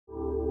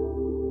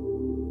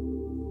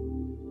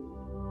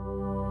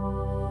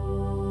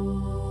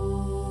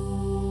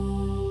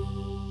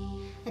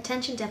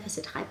Attention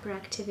deficit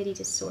hyperactivity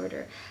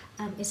disorder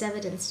is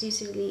evidenced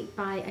usually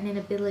by an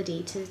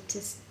inability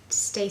to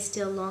stay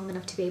still long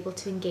enough to be able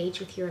to engage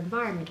with your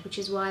environment, which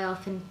is why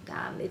often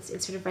it's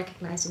sort of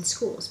recognized in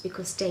schools,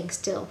 because staying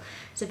still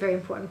is a very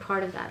important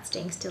part of that,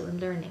 staying still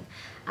and learning.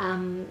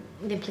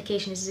 The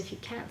implication is if you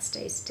can't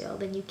stay still,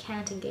 then you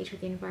can't engage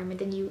with the environment,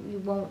 then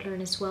you won't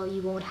learn as well,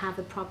 you won't have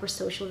the proper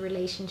social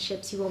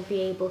relationships, you won't be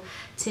able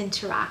to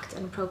interact on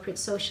an appropriate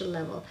social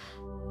level.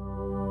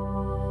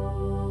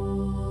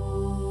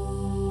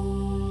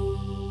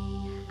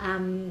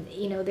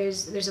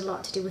 There's a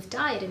lot to do with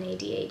diet in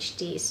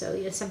ADHD.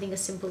 So something as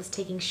simple as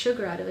taking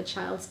sugar out of a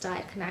child's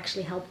diet can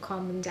actually help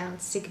calm them down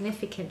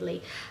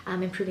significantly.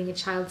 Improving a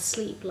child's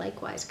sleep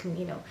likewise can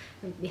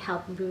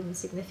help improve them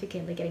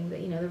significantly. Getting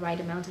the right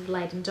amount of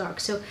light and dark.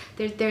 So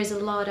there's a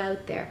lot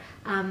out there.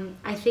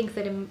 I think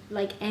that in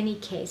like any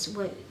case,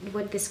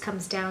 what this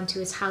comes down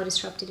to is how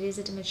disruptive is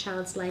it in a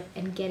child's life,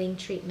 and getting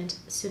treatment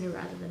sooner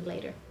rather than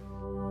later.